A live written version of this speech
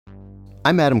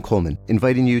I'm Adam Coleman,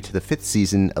 inviting you to the 5th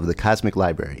season of The Cosmic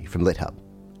Library from LitHub.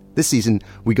 This season,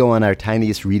 we go on our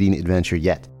tiniest reading adventure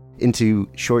yet, into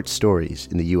short stories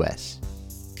in the U.S.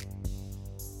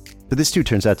 But this too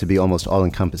turns out to be almost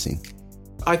all-encompassing.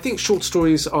 I think short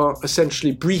stories are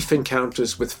essentially brief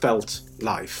encounters with felt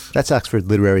life. That's Oxford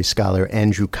literary scholar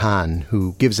Andrew Kahn,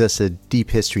 who gives us a deep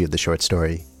history of the short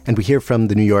story. And we hear from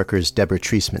The New Yorker's Deborah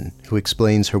Treisman, who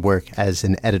explains her work as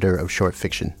an editor of short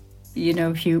fiction. You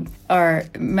know, if you are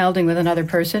melding with another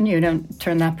person, you don't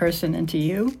turn that person into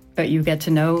you, but you get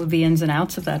to know the ins and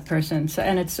outs of that person. So,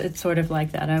 and it's sort of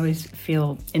like that. I always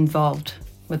feel involved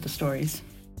with the stories.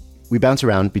 We bounce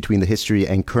around between the history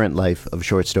and current life of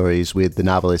short stories with the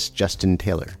novelist Justin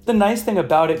Taylor. The nice thing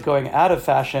about it going out of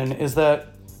fashion is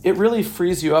that it really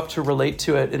frees you up to relate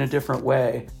to it in a different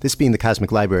way. This being the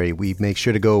Cosmic Library, we make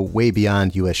sure to go way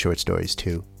beyond U.S. short stories,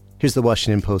 too. Here's the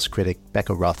Washington Post critic,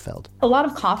 Becca Rothfeld. A lot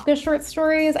of Kafka short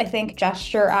stories, I think,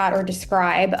 gesture at or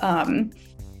describe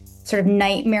sort of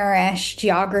nightmarish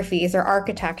geographies or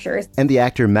architectures. And the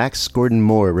actor Max Gordon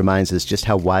Moore reminds us just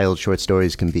how wild short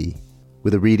stories can be,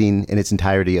 with a reading in its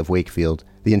entirety of Wakefield,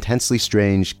 the intensely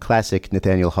strange, classic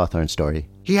Nathaniel Hawthorne story.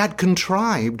 He had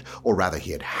contrived, or rather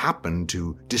he had happened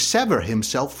to dissever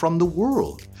himself from the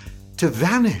world, to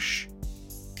vanish.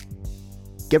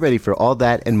 Get ready for all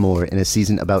that and more in a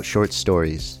season about short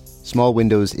stories, small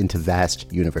windows into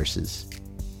vast universes.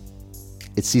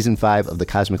 It's season 5 of The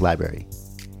Cosmic Library,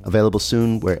 available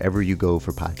soon wherever you go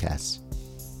for podcasts.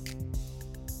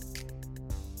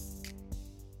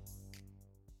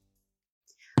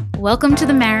 Welcome to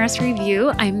the Maris Review.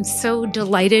 I'm so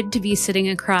delighted to be sitting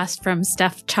across from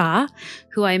Steph Cha,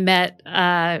 who I met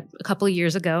a couple of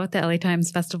years ago at the LA Times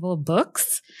Festival of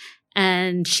Books.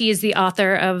 And she is the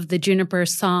author of the Juniper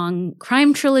Song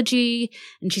crime trilogy,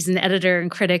 and she's an editor and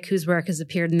critic whose work has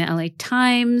appeared in the LA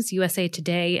Times, USA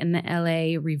Today, and the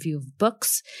LA Review of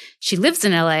Books. She lives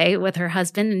in LA with her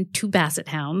husband and 2 basset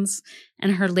hounds,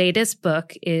 and her latest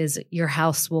book is Your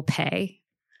House Will Pay.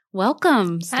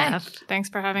 Welcome, Steph. Hi. Thanks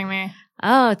for having me.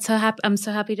 Oh, I'm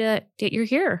so happy that you're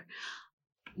here.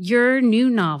 Your new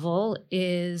novel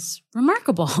is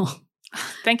remarkable.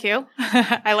 Thank you.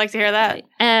 I like to hear that.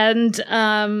 And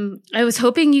I was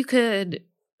hoping you could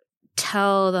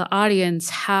tell the audience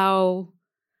how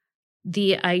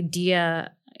the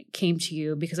idea came to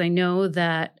you, because I know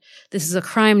that this is a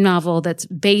crime novel that's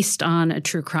based on a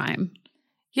true crime.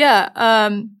 Yeah.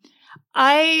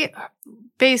 I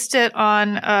based it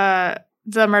on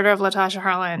the murder of Latasha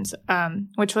Harlins,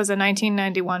 which was a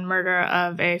 1991 murder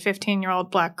of a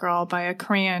 15-year-old Black girl by a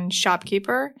Korean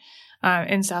shopkeeper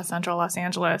in South Central Los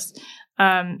Angeles.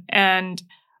 And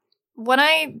when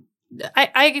I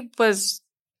was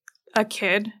a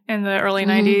kid in the early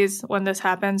 90s when this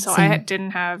happened, so I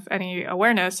didn't have any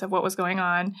awareness of what was going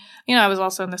on. You know, I was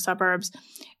also in the suburbs.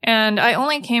 And I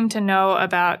only came to know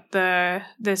about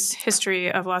this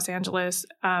history of Los Angeles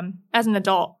as an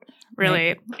adult, really.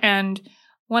 Right. And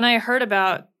when I heard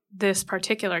about this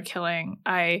particular killing,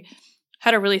 I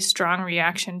had a really strong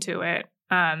reaction to it,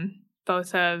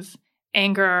 both of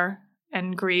anger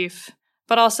and grief,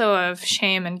 but also of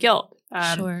shame and guilt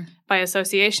by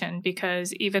association,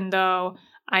 because even though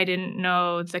I didn't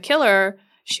know the killer,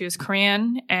 she was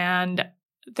Korean, and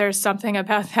there's something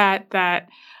about that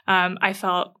I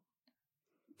felt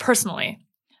personally.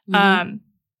 Mm-hmm.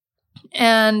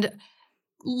 And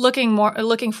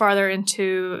looking farther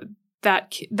into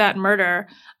that murder,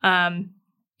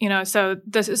 you know, so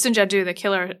Sunjadu, the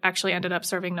killer, actually ended up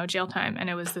serving no jail time, and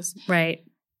it was this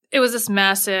It was this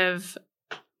massive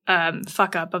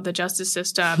fuck up of the justice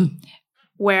system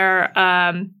where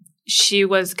she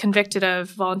was convicted of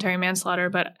voluntary manslaughter,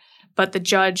 but the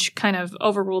judge kind of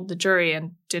overruled the jury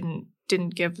and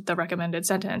didn't give the recommended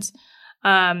sentence.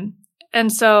 And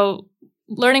so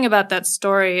learning about that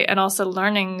story, and also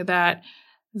learning that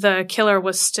the killer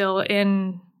was still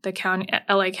in the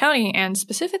LA County, and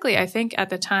specifically, I think at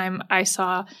the time I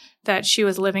saw that she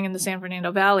was living in the San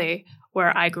Fernando Valley,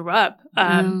 where I grew up.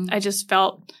 I just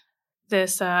felt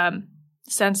this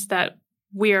sense that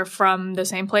we are from the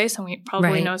same place, and we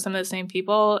probably know some of the same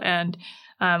people, and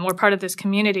we're part of this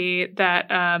community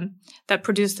that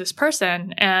produced this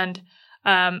person. And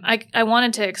I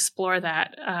wanted to explore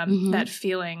that that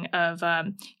feeling of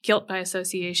guilt by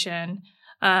association,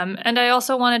 and I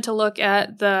also wanted to look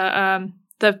at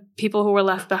the people who were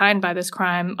left behind by this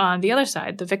crime on the other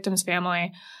side, the victim's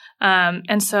family.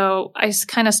 And so I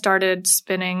kind of started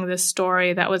spinning this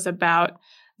story that was about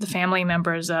the family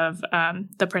members of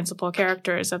the principal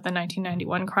characters of the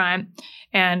 1991 crime.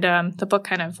 And the book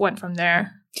kind of went from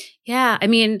there. Yeah, I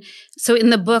mean, so in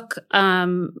the book,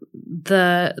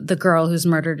 the girl who's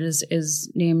murdered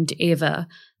is named Ava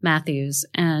Matthews,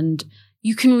 and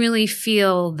you can really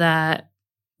feel that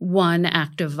one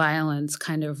act of violence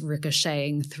kind of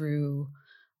ricocheting through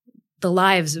the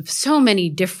lives of so many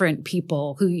different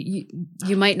people who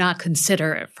you might not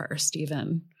consider at first,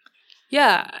 even.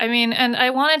 Yeah, I mean, and I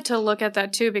wanted to look at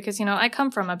that too because, I come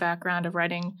from a background of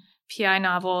writing PI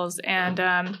novels,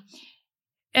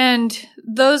 and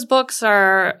those books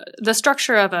are the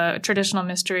structure of a traditional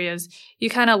mystery is you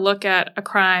kind of look at a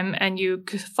crime and you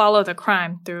follow the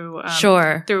crime through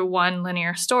through one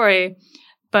linear story,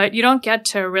 but you don't get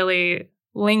to really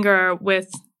linger with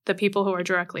the people who are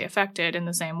directly affected in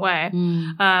the same way.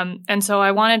 And so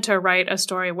I wanted to write a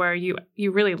story where you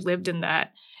really lived in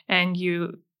that and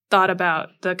you thought about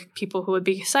the people who would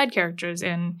be side characters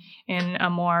in a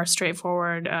more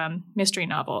straightforward mystery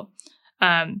novel.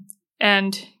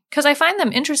 And because I find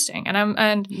them interesting,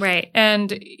 and right,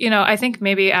 and I think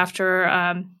maybe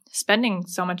after spending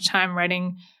so much time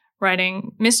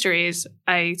writing mysteries,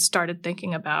 I started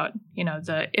thinking about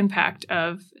the impact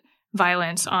of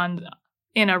violence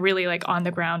in a really like on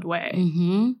the ground way,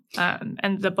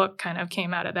 and the book kind of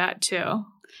came out of that too.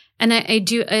 And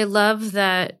I love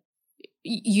that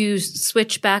you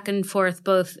switch back and forth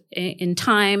both in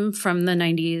time from the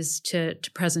 90s to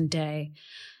present day.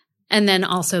 And then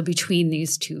also between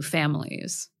these two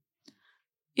families.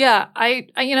 Yeah,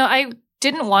 I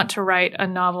didn't want to write a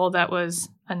novel that was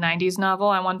a 90s novel.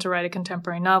 I wanted to write a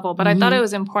contemporary novel, but I thought it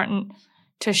was important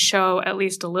to show at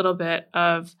least a little bit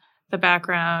of the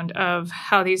background of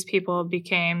how these people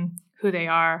became who they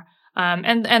are.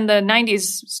 And the 90s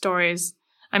stories,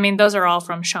 I mean, those are all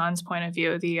from Sean's point of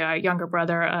view, the younger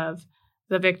brother of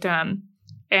the victim.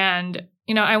 And,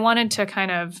 I wanted to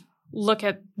kind of look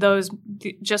at those,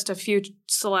 just a few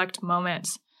select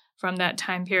moments from that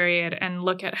time period and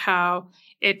look at how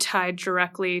it tied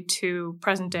directly to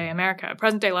present day America,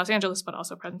 present day Los Angeles, but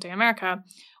also present day America,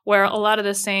 where a lot of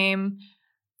the same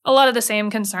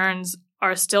concerns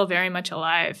are still very much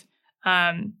alive.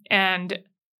 And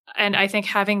I think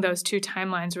having those two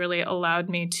timelines really allowed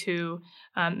me to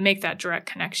make that direct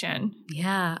connection.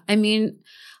 Yeah. I mean,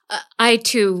 I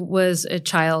too was a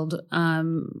child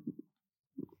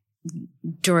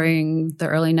during the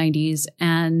early 90s.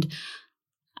 And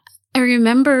I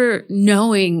remember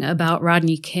knowing about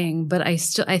Rodney King, but I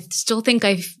still think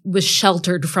I was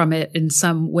sheltered from it in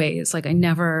some ways. Like I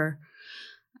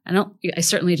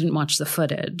certainly didn't watch the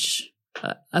footage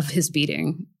of his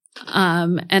beating.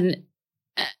 And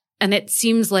it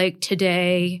seems like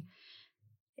today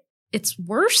it's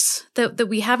worse that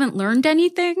we haven't learned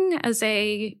anything as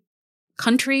a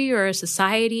country or a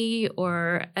society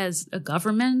or as a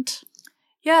government.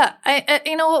 Yeah,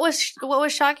 what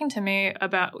was shocking to me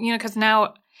about because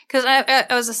I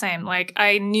was the same. Like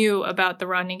I knew about the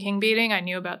Rodney King beating, I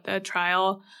knew about the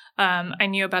trial, I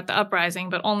knew about the uprising,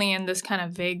 but only in this kind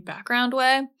of vague background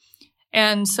way.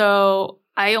 And so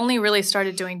I only really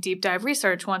started doing deep dive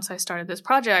research once I started this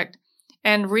project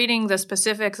and reading the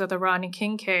specifics of the Rodney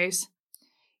King case.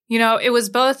 It was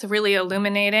both really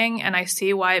illuminating, and I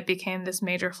see why it became this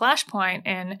major flashpoint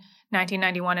in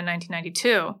 1991 and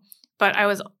 1992. But I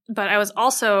was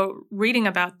also reading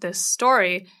about this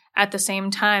story at the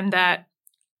same time that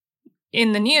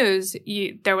in the news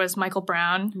there was Michael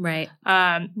Brown, right?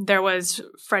 There was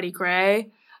Freddie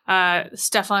Gray,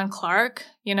 Stephon Clark.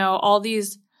 All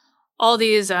these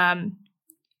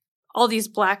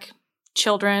Black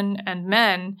children and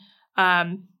men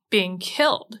being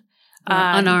killed.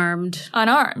 Unarmed,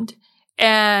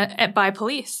 and by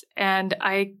police. And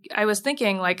I was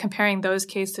thinking, like, comparing those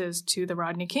cases to the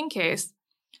Rodney King case,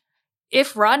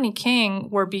 if Rodney King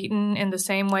were beaten in the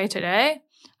same way today,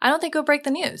 I don't think it would break the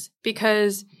news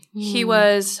because he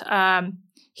was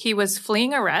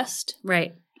fleeing arrest.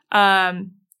 Right. The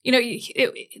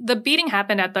beating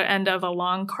happened at the end of a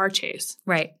long car chase.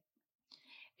 Right.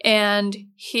 And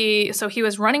he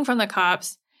was running from the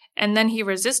cops, and then he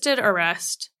resisted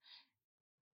arrest.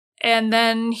 And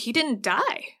then he didn't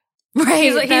die.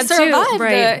 Right. He survived.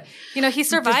 Right. He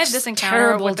survived this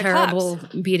encounter with the terrible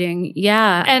cops. Beating.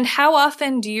 Yeah. And how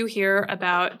often do you hear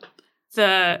about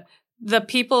the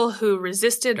people who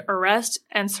resisted arrest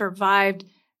and survived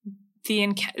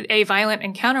a violent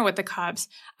encounter with the cops?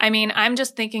 I mean, I'm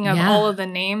just thinking of all of the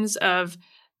names of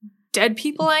dead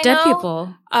people I know. Dead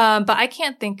people. But I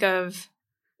can't think of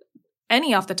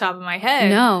any off the top of my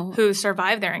head who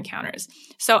survived their encounters.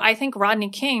 So I think Rodney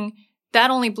King,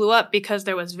 that only blew up because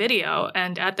there was video,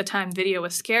 and at the time video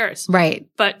was scarce. Right.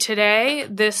 But today,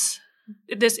 this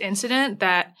incident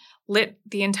that lit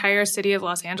the entire city of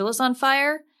Los Angeles on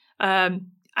fire,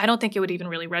 I don't think it would even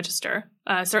really register.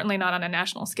 Certainly not on a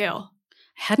national scale.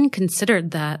 I hadn't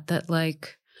considered that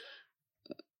like,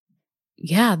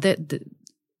 yeah,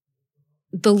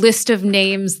 the list of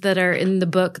names that are in the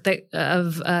book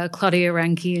of Claudia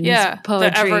Rankine's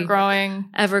poetry, the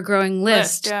ever-growing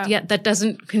list. Yeah, that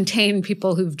doesn't contain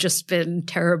people who've just been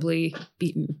terribly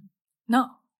beaten. No.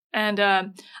 And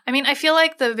I mean, I feel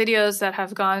like the videos that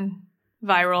have gone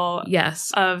viral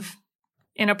of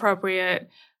inappropriate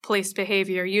police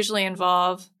behavior usually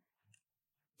involve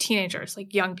teenagers,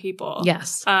 like young people.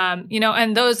 Yes.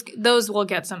 And those will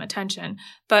get some attention.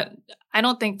 But I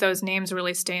don't think those names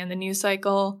really stay in the news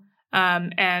cycle.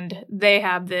 And they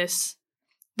have this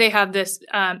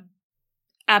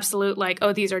absolute like,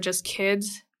 oh, these are just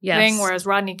kids thing. Whereas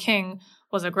Rodney King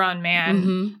was a grown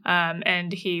man,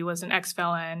 and he was an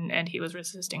ex-felon, and he was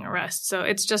resisting arrest. So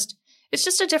it's just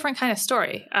a different kind of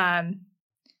story. And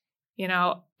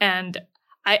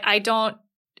I don't.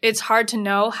 It's hard to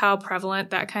know how prevalent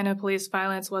that kind of police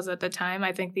violence was at the time.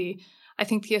 I think the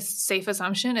safe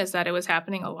assumption is that it was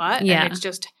happening a lot. Yeah. And it's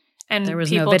just, and there was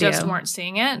people no video. just weren't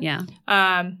seeing it. Yeah.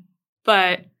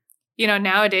 But,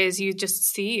 nowadays you just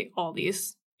see all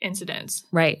these incidents.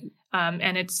 Right.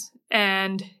 And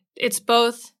it's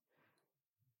both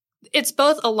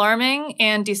alarming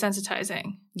and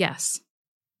desensitizing. Yes.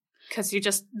 Because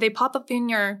they pop up in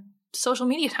your social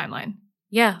media timeline.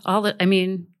 Yeah.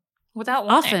 Without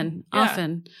warning.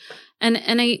 Often.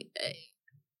 And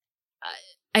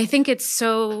I think it's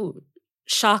so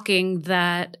shocking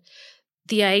that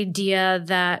the idea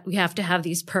that we have to have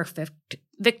these perfect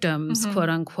victims, quote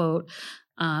unquote,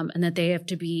 and that they have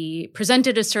to be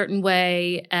presented a certain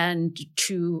way and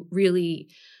to really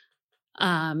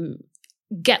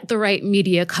get the right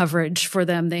media coverage for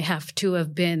them, they have to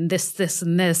have been this,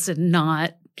 and this, and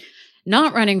not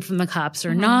running from the cops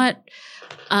or not.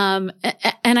 And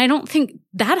I don't think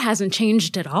that hasn't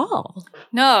changed at all.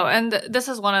 No, and this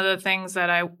is one of the things that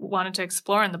I wanted to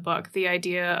explore in the book, the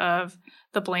idea of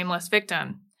the blameless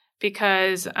victim.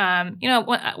 Because,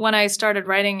 when I started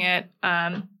writing it,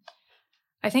 I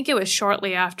think it was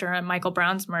shortly after Michael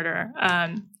Brown's murder,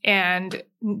 and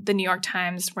the New York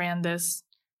Times ran this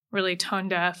really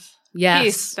tone-deaf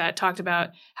piece that talked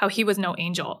about how he was no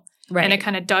angel. Right. And it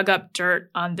kind of dug up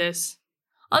dirt on this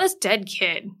dead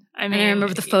kid. I mean, and I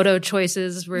remember the photo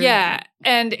choices were... Yeah,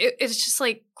 and it's just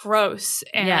like gross.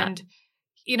 And,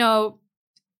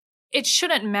 it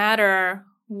shouldn't matter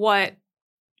what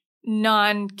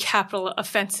non-capital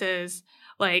offenses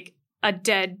like a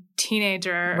dead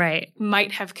teenager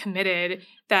might have committed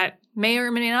that may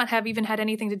or may not have even had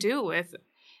anything to do with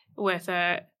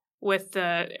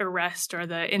the arrest or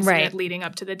the incident leading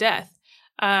up to the death.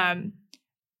 And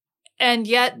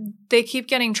yet they keep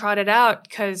getting trotted out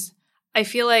because I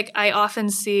feel like I often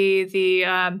see the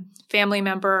family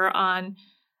member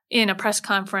in a press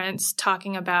conference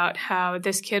talking about how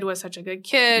this kid was such a good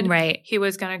kid. Right. He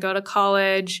was going to go to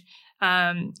college.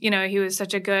 He was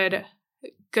such a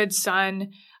good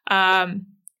son. And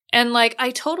like,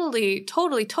 I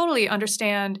totally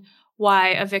understand why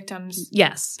a victim's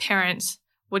parents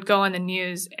would go on the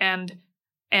news and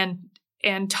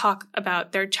talk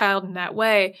about their child in that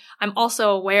way. I'm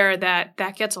also aware that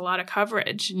gets a lot of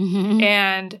coverage,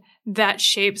 and that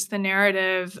shapes the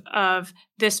narrative of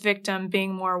this victim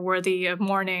being more worthy of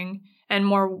mourning and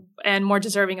more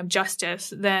deserving of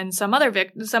justice than some other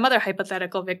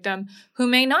hypothetical victim who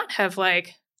may not have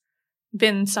like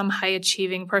been some high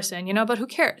achieving person, but who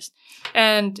cares?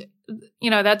 And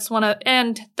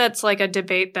that's like a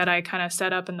debate that I kind of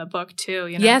set up in the book too.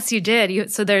 Yes, you did.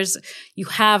 You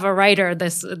have a writer,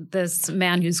 this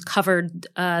man who's covered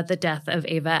the death of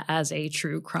Ava as a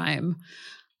true crime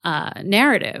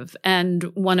narrative, and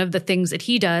one of the things that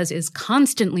he does is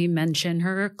constantly mention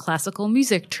her classical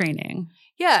music training.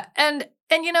 Yeah, and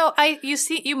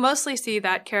you mostly see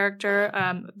that character,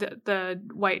 the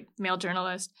white male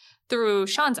journalist, through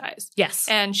Sean's eyes. Yes,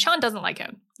 and Sean doesn't like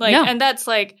him.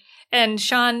 And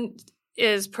Sean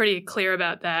is pretty clear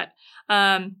about that.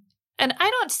 And I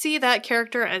don't see that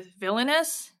character as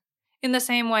villainous in the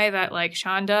same way that like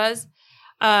Sean does.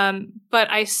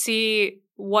 But I see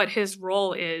what his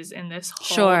role is in this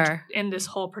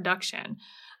whole production.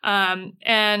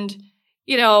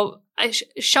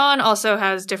 Sean also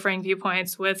has differing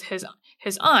viewpoints with his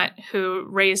aunt, who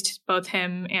raised both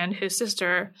him and his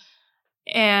sister.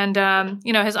 And,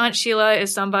 his Aunt Sheila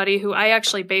is somebody who I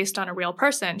actually based on a real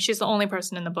person. She's the only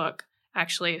person in the book,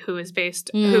 actually, who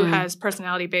has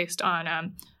personality based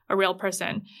on a real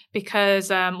person. Because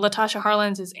Latasha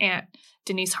Harlins' aunt,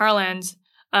 Denise Harlins,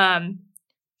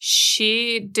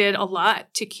 she did a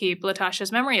lot to keep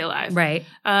Latasha's memory alive. Right.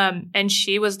 And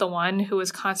she was the one who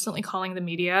was constantly calling the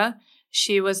media.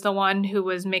 She was the one who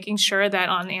was making sure that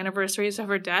on the anniversaries of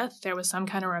her death, there was some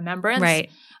kind of remembrance.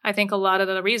 Right. I think a lot of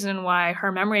the reason why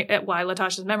why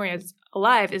Latasha's memory is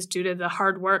alive is due to the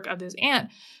hard work of this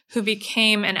aunt who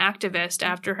became an activist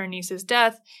after her niece's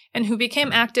death and who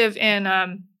became active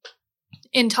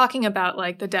in talking about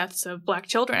like the deaths of Black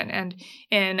children and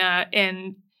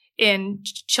in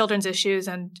children's issues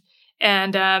and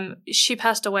she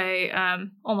passed away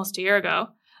almost a year ago.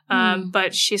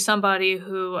 But she's somebody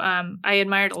who I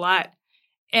admired a lot.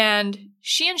 And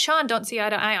she and Sean don't see eye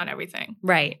to eye on everything.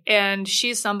 Right. And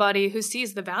she's somebody who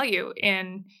sees the value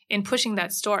in pushing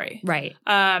that story. Right.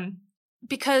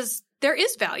 Because there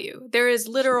is value. There is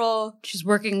literal. She's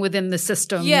working within the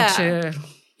system. Yeah.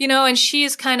 And she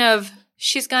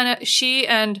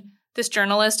and this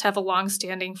journalist have a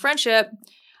long-standing friendship,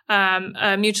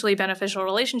 a mutually beneficial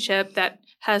relationship that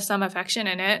has some affection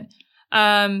in it.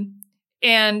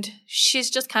 And she's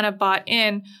just kind of bought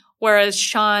in, whereas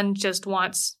Sean just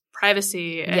wants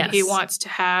privacy and he wants to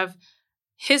have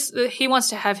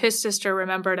his sister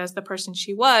remembered as the person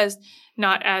she was,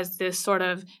 not as this sort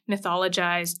of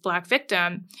mythologized Black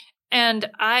victim. And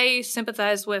I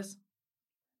sympathize with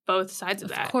both sides of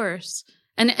that. Of course.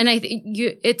 And I think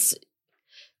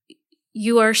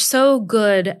you are so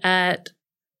good at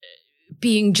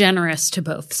being generous to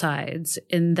both sides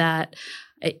in that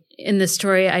in the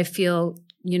story I feel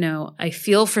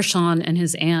for Sean and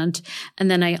his aunt. And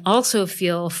then I also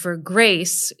feel for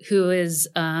Grace, who is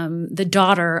the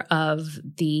daughter of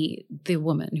the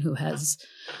woman who has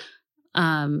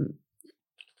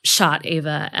shot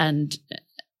Ava and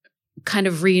kind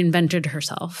of reinvented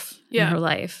herself in her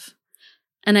life.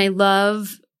 And I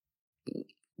love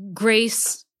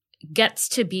Grace gets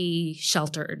to be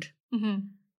sheltered. Mm-hmm.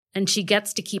 And she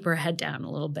gets to keep her head down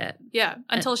a little bit. Yeah,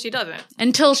 until she doesn't.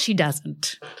 Until she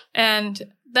doesn't. And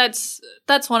that's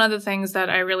one of the things that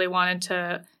I really wanted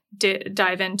to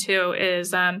dive into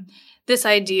is this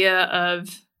idea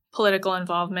of political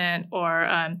involvement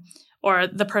or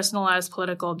the personalized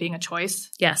political being a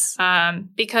choice. Yes.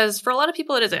 Because for a lot of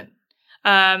people it isn't.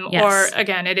 Yes. Or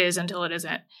again, it is until it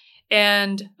isn't.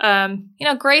 And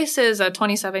Grace is a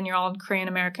 27-year-old Korean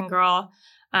American girl.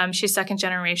 She's second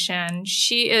generation.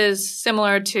 She is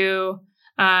similar to,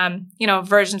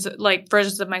 versions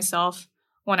of myself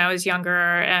when I was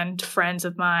younger and friends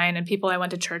of mine and people I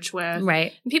went to church with.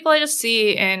 Right. And people I just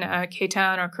see in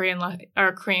K-Town or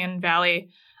Korean Valley.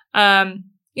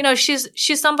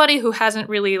 She's somebody who hasn't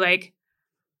really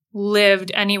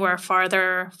lived anywhere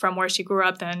farther from where she grew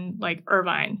up than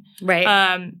Irvine.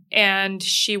 Right. And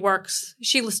she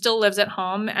still lives at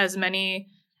home as many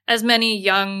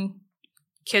young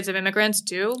kids of immigrants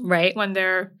do, right, when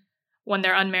they're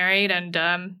unmarried and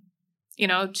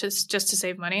just to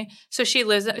save money. So she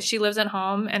lives at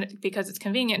home, and because it's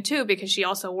convenient too, because she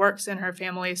also works in her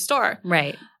family's store,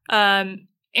 right.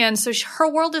 And so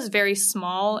her world is very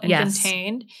small and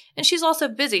contained, and she's also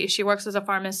busy. She works as a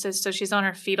pharmacist, so she's on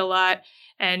her feet a lot,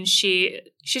 and she's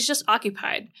just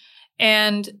occupied,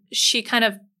 and she kind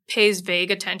of pays vague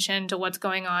attention to what's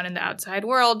going on in the outside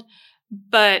world.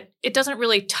 But it doesn't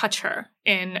really touch her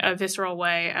in a visceral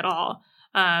way at all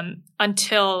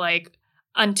until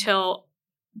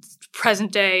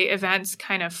present day events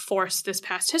kind of force this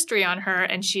past history on her,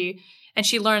 and she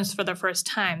learns for the first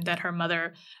time that her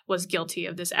mother was guilty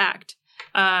of this act.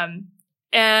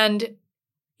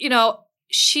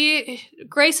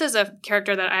 Grace is a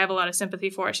character that I have a lot of sympathy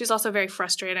for. She's also very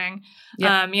frustrating,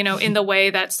 in the way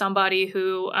that somebody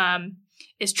who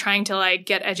is trying to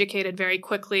get educated very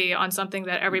quickly on something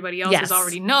that everybody else has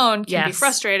already known can be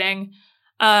frustrating.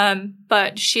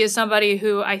 But she is somebody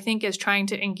who I think is trying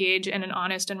to engage in an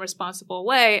honest and responsible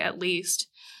way, at least,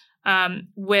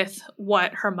 with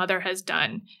what her mother has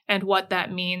done and what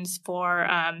that means for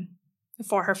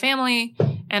her family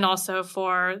and also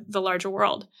for the larger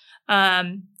world.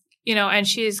 And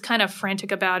she's kind of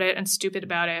frantic about it and stupid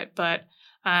about it, but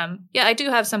I do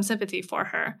have some sympathy for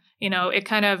her. It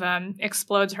kind of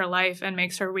explodes her life and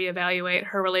makes her reevaluate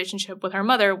her relationship with her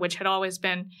mother, which had always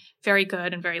been very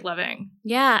good and very loving.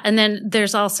 Yeah. And then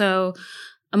there's also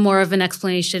more of an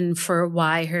explanation for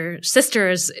why her sister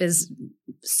is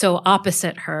so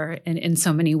opposite her in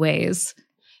so many ways.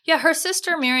 Yeah. Her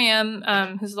sister, Miriam,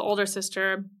 who's the older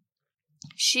sister,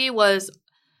 she was,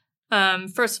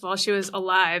 first of all, she was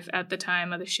alive at the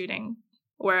time of the shooting,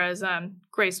 whereas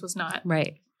Grace was not.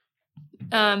 Right.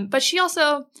 But she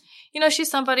also, she's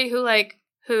somebody who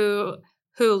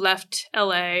left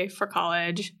LA for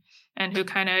college and who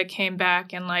kind of came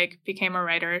back and like became a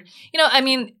writer. You know, I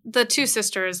mean, the two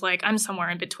sisters, like I'm somewhere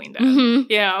in between them.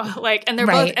 You know, like, and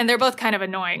they're both kind of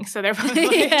annoying. So they're both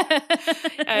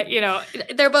like, you know,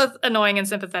 they're both annoying and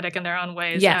sympathetic in their own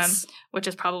ways. Yes. Which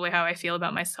is probably how I feel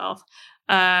about myself.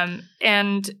 And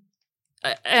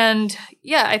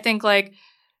yeah, I think like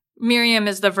Miriam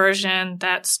is the version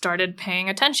that started paying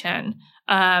attention.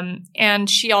 And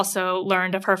she also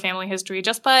learned of her family history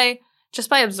just by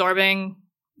absorbing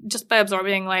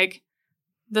like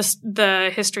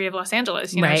the history of Los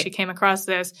Angeles. You know, she came across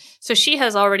this. So she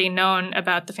has already known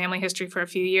about the family history for a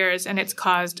few years, and it's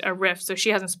caused a rift. So she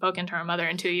hasn't spoken to her mother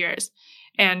in 2 years.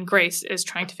 And Grace is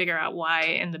trying to figure out why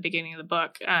in the beginning of the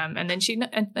book. And then she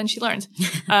learns.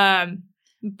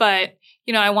 But,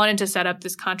 you know, I wanted to set up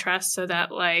this contrast so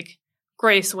that like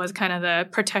Grace was kind of the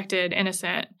protected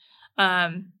innocent.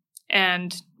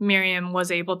 And Miriam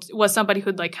was somebody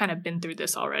who'd like kind of been through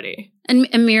this already. And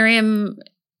Miriam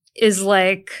is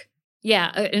like,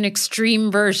 an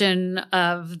extreme version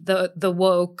of the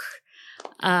woke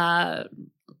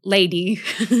lady.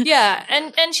 Yeah.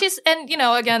 And you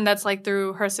know, again, that's like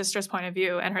through her sister's point of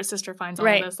view, and her sister finds all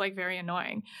of this like very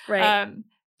annoying. Right.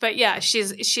 But yeah,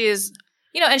 she's,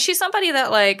 you know, and she's somebody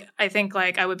that like, I think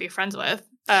like I would be friends with.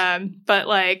 But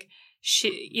like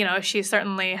she, you know, she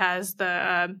certainly has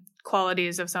the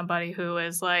qualities of somebody who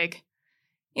is like,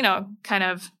 you know, kind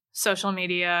of social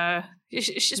media.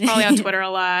 She's probably on Twitter a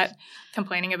lot,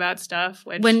 complaining about stuff.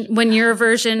 Which when your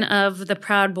version of the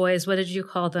Proud Boys, what did you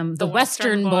call them? The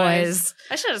Western boys.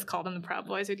 I should have just called them the Proud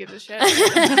Boys. Who gives a shit?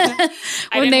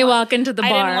 When they walk into the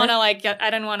bar, I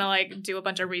didn't want to like do a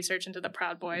bunch of research into the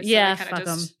Proud Boys. Yeah, so I kind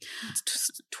of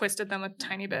just twisted them a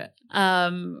tiny bit.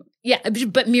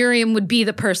 But Miriam would be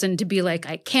the person to be like,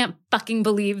 I can't fucking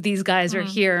believe ththese guys are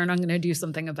here, and I'm going to do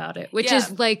something about it, which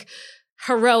is like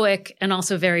heroic and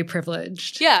also very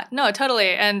privileged. Yeah, no,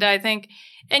 totally. And I think,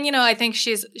 and you know, I think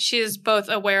she's both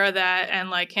aware of that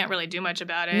and like can't really do much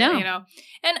about it. No. You know,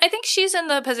 and I think she's in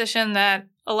the position that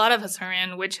a lot of us are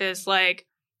in, which is like,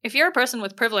 if you're a person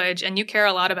with privilege and you care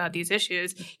a lot about these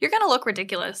issues, you're going to look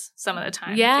ridiculous some of the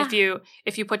time. Yeah.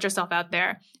 If you put yourself out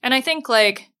there. And I think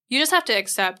like you just have to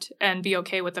accept and be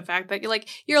okay with the fact that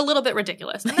you're a little bit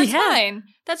ridiculous. And that's fine.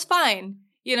 That's fine.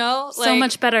 You know, so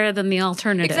much better than the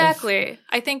alternative. Exactly.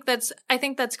 I think that's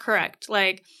correct.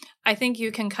 Like, I think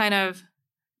you can kind of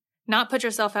not put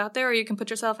yourself out there, or you can put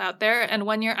yourself out there. And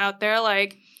when you're out there,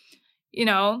 like, you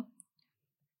know,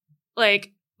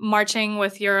 like marching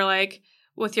with your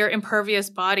impervious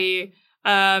body,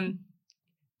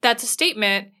 that's a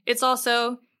statement. It's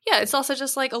also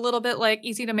just like a little bit like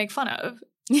easy to make fun of.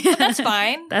 But that's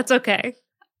fine. That's okay.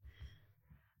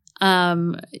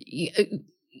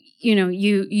 You know,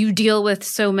 you deal with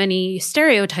so many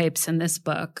stereotypes in this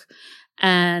book.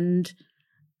 And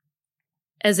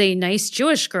as a nice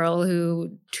Jewish girl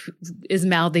who is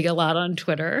mouthy a lot on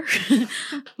Twitter,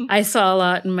 I saw a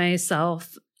lot in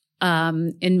myself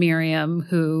in Miriam,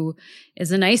 who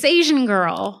is a nice Asian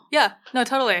girl. Yeah, no,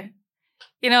 totally.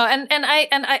 You know, and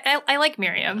I like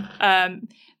Miriam.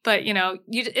 But you know,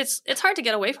 it's hard to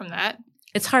get away from that.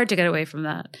 It's hard to get away from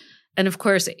that. And of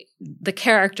course, the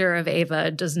character of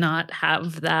Ava does not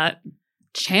have that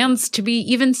chance to be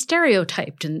even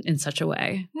stereotyped in such a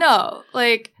way. No,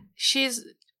 like she's,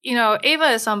 you know, Ava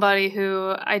is somebody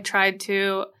who I tried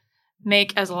to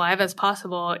make as alive as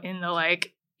possible in the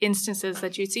like instances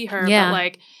that you see her. Yeah. But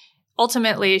like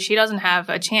ultimately she doesn't have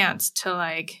a chance to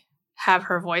like have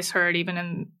her voice heard even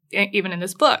in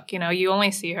this book. You know, you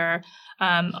only see her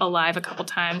alive a couple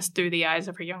times through the eyes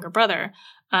of her younger brother.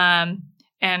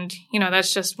 And, you know,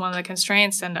 that's just one of the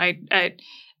constraints. And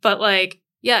but like,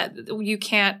 yeah, you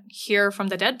can't hear from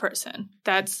the dead person.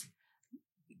 That's,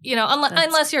 you know,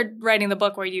 unless you're writing the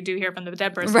book where you do hear from the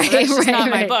dead person. Right, That's just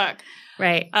not my right. book.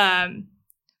 Right.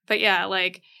 But yeah,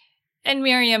 like, and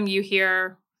Miriam, you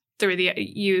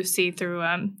see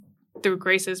through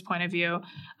Grace's point of view.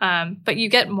 But you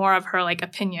get more of her like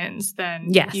opinions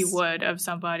than you would of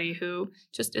somebody who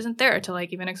just isn't there to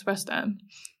like even express them.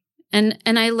 And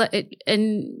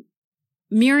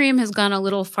Miriam has gone a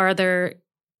little farther,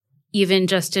 even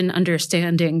just in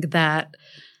understanding that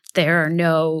there are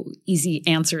no easy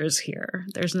answers here.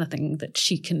 There's nothing that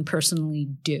she can personally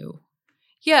do.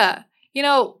 Yeah. You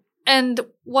know, and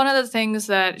one of the things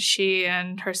that she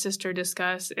and her sister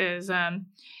discuss is,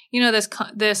 you know,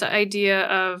 this idea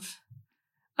of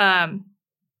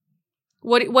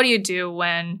what do you do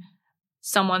when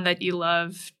someone that you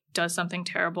love does something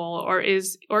terrible or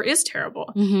is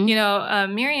terrible. Mhm. You know,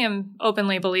 Miriam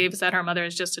openly believes that her mother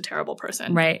is just a terrible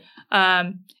person. Right.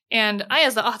 And I,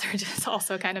 as the author, just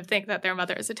also kind of think that their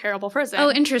mother is a terrible person.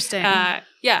 Oh, interesting.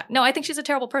 Yeah. No, I think she's a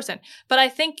terrible person. But I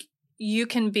think you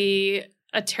can be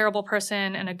a terrible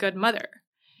person and a good mother.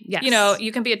 Yes. You know,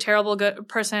 you can be a terrible good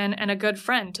person and a good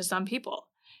friend to some people.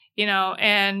 You know,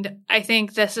 and I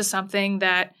think this is something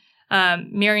that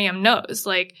Miriam knows,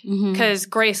 like, because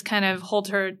Grace kind of holds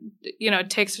her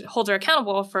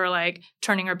accountable for like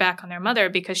turning her back on their mother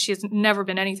because she's never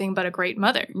been anything but a great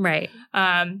mother. Right.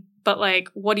 But like,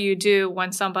 what do you do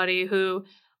when somebody who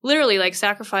literally like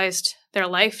sacrificed their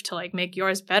life to like make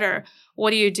yours better?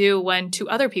 What do you do when to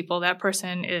other people that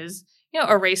person is, you know,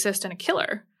 a racist and a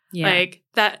killer? Yeah. Like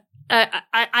that.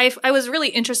 I was really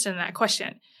interested in that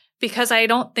question because I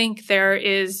don't think there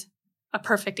is a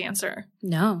perfect answer.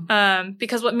 No.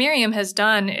 Because what Miriam has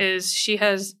done is she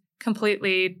has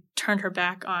completely turned her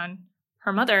back on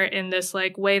her mother in this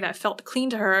like way that felt clean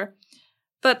to her,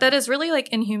 but that is really like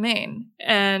inhumane.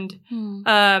 And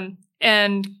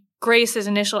Grace's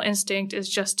initial instinct is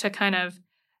just to kind of,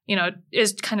 you know,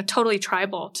 is kind of totally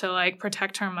tribal to like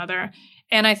protect her mother.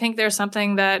 And I think there's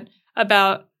something that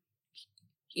about,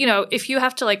 you know, if you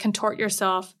have to like contort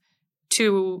yourself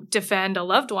to defend a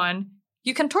loved one,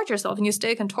 you contort yourself and you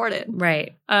stay contorted.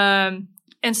 Right. And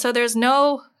so there's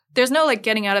no like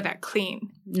getting out of that clean.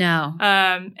 No.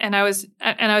 And I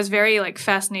was very like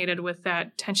fascinated with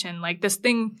that tension. Like this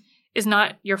thing is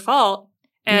not your fault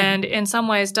and in some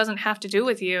ways doesn't have to do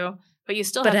with you, but you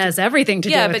still but have it has everything to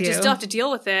do with you. Yeah, but you still have to deal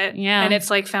with it. Yeah. And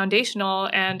it's like foundational,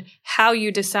 and how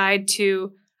you decide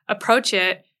to approach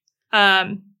it,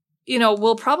 you know,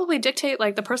 will probably dictate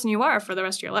like the person you are for the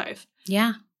rest of your life.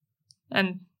 Yeah.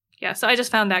 And yeah, so I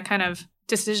just found that kind of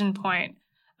decision point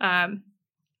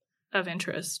of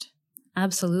interest.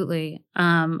 Absolutely.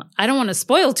 I don't want to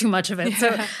spoil too much of it,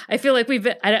 so I feel like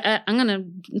I'm going to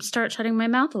start shutting my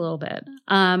mouth a little bit.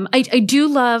 I do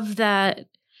love that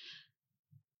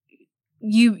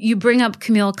you bring up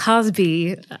Camille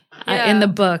Cosby in the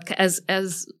book as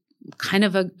kind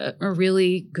of a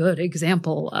really good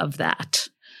example of that.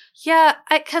 Yeah,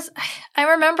 because I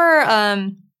remember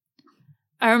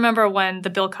when the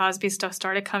Bill Cosby stuff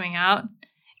started coming out,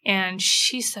 and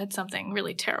she said something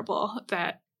really terrible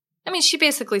that, I mean, she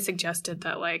basically suggested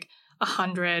that like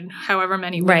 100, however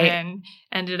many women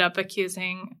ended up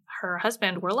accusing her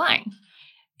husband were lying.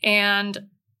 And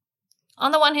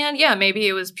on the one hand, yeah, maybe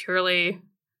it was purely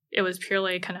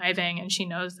conniving and she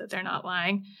knows that they're not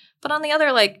lying. But on the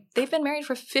other, like, they've been married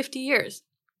for 50 years.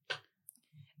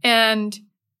 And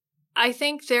I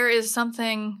think there is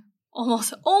something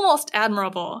almost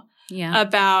admirable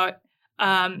about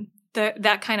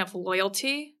that kind of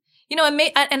loyalty. You know,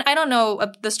 and I don't know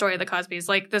the story of the Cosbys.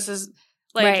 Like, this is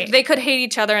like they could hate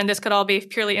each other, and this could all be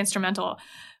purely instrumental.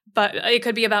 But it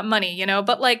could be about money, you know.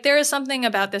 But like, there is something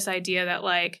about this idea that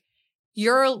like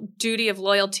your duty of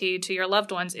loyalty to your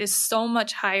loved ones is so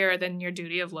much higher than your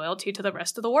duty of loyalty to the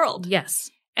rest of the world. Yes.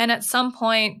 And at some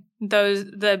point,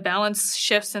 the balance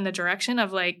shifts in the direction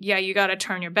of like, yeah, you got to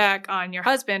turn your back on your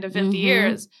husband of 50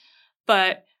 years,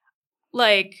 but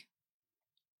like,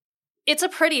 it's a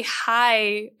pretty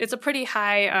high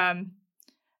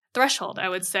threshold, I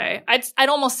would say. I'd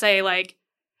almost say like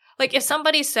if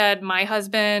somebody said my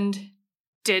husband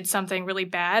did something really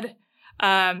bad,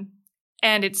 and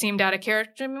it seemed out of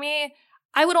character to me,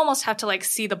 I would almost have to like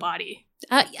see the body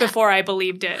before I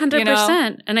believed it. 100%. You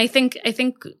know? And I think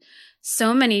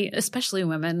so many, especially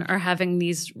women, are having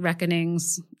these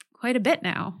reckonings quite a bit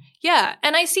now. Yeah.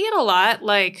 And I see it a lot,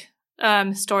 like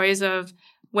stories of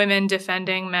women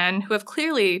defending men who have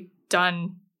clearly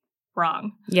done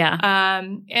wrong. Yeah.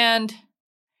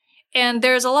 And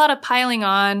there's a lot of piling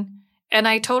on, and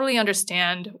I totally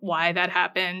understand why that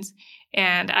happens.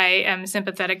 And I am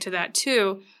sympathetic to that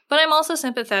too. But I'm also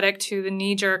sympathetic to the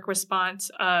knee-jerk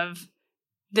response of,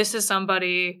 this is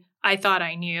somebody I thought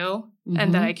I knew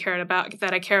and that I care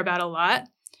about a lot.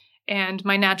 And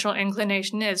my natural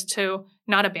inclination is to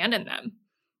not abandon them.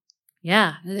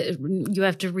 Yeah. You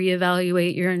have to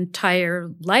reevaluate your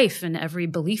entire life and every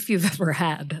belief you've ever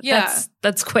had. Yeah.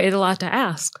 That's quite a lot to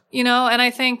ask. You know, and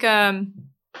I think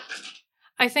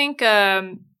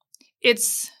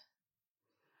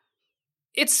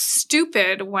it's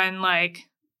stupid when, like,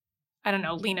 I don't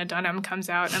know, Lena Dunham comes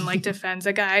out and like defends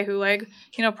a guy who, like,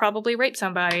 you know, probably raped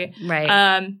somebody.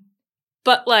 Right.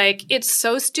 But like, it's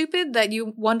so stupid that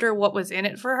you wonder what was in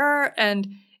it for her.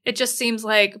 And it just seems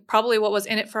like probably what was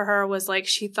in it for her was like,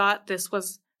 she thought this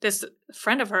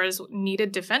friend of hers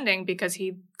needed defending because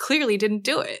he clearly didn't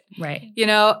do it. Right. You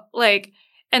know, like,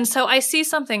 And so I see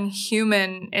something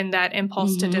human in that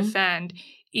impulse to defend,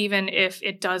 even if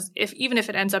it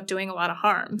ends up doing a lot of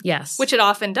harm. Yes. Which it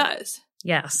often does.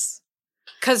 Yes.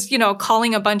 Because,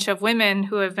 calling a bunch of women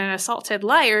who have been assaulted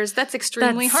liars, that's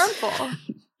extremely harmful.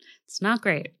 It's not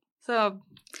great. So,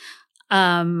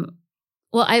 well,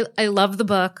 I love the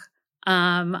book.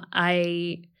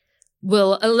 I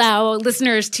will allow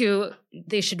listeners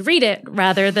they should read it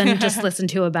rather than just listen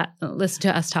to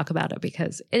us talk about it,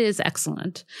 because it is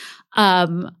excellent.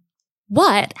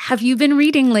 What have you been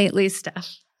reading lately,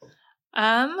 Steph?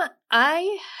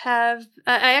 I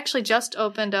actually just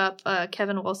opened up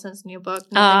Kevin Wilson's new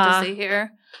book, Nothing to See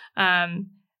Here.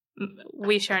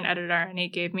 We share an editor, and he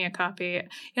gave me a copy.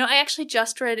 I actually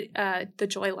just read The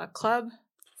Joy Luck Club.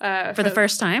 For the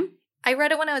first time? I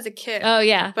read it when I was a kid. Oh,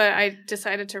 yeah. But I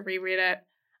decided to reread it.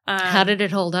 How did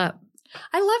it hold up?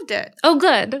 I loved it. Oh,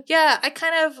 good. Yeah, I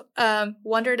kind of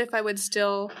wondered if I would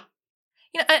still...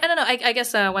 I don't know. I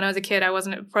guess when I was a kid, I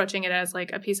wasn't approaching it as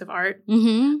like a piece of art.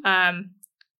 Mm-hmm.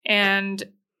 And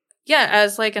yeah,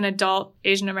 as like an adult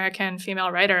Asian American female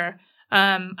writer,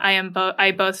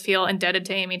 I both feel indebted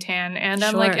to Amy Tan, and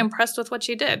I'm like impressed with what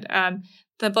she did.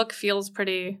 The book feels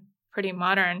pretty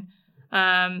modern.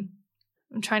 I'm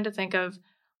trying to think of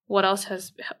what else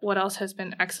has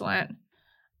been excellent.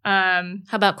 How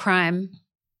about crime?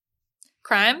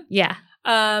 Crime? Yeah.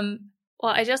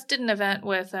 Well, I just did an event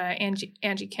with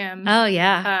Angie Kim. Oh,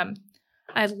 yeah.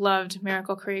 I loved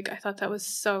Miracle Creek. I thought that was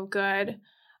so good.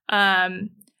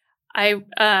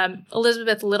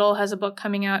 Elizabeth Little has a book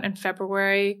coming out in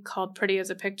February called Pretty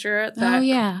as a Picture.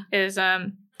 That is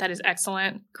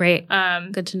excellent. Great.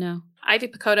 Good to know. Ivy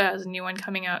Pacoda has a new one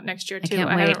coming out next year too.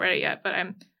 I haven't read it yet, but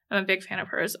I'm a big fan of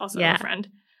hers. Also a friend.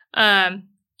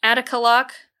 Attica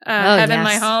Locke, Heaven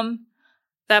My Home.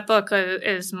 That book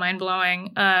is mind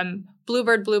blowing.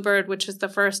 Bluebird, which is the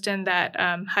first in that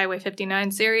Highway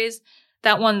 59 series,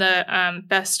 that won the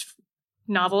best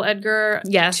novel Edgar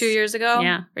 2 years ago,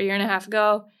 or a year and a half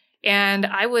ago. And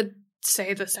I would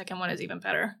say the second one is even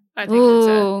better. I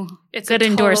think it's good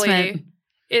endorsement.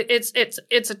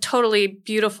 It's a totally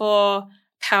beautiful,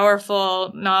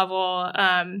 powerful novel.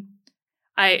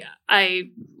 I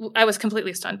was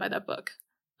completely stunned by that book.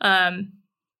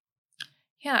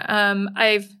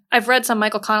 I've read some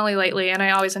Michael Connelly lately, and I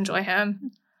always enjoy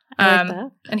him. I like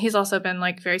that. And he's also been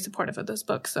like very supportive of this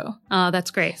book. So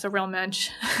that's great. He's a real mensch.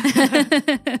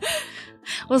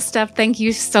 Well, Steph, thank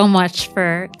you so much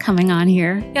for coming on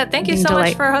here. Yeah, thank you so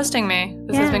much for hosting me.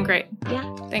 This has been great.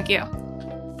 Yeah. Thank you.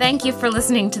 Thank you for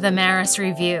listening to the Maris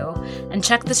Review, and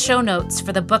check the show notes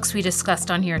for the books we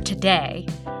discussed on here today.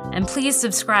 And please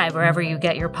subscribe wherever you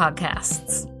get your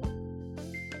podcasts.